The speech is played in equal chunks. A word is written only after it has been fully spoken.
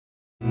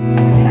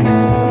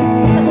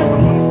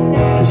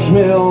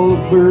smell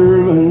of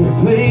bourbon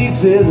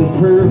replaces a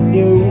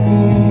perfume,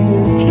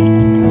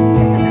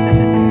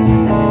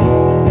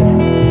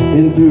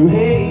 and through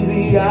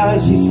hazy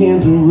eyes she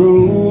scans the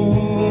room.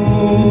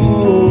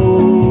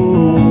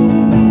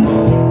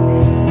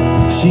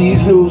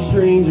 She's no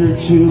stranger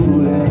to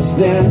this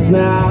dance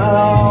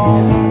now.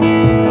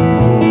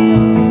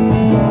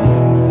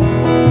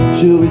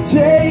 She'll be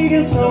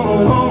taking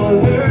someone home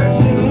with her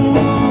soon,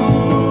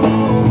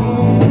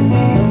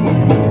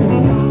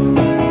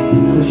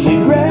 but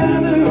she'd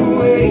rather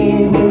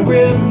wait than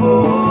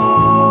before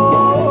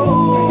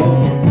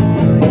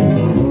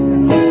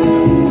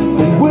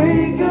and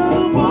wake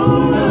up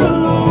all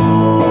alone.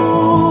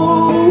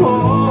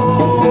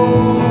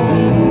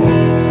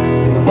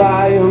 If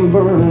I am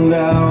burned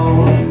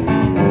out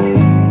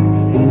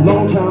a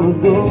long time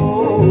ago,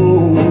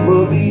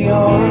 but the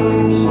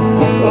arms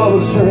of a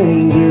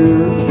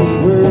stranger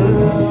were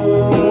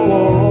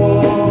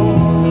warm,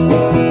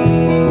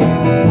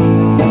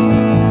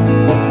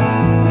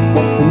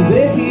 and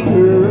they keep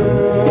her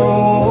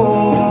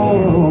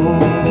warm.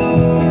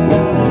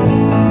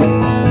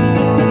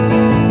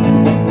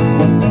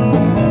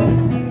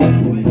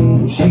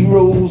 She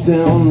rolls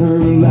down her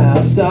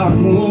last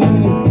stocking,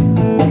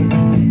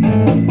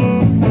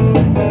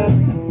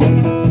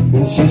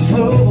 and she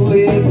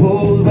slowly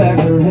pulls back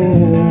her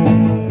hair,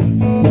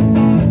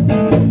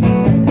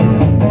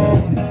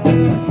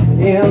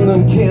 and the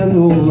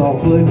candles all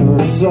flicker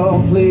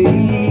softly.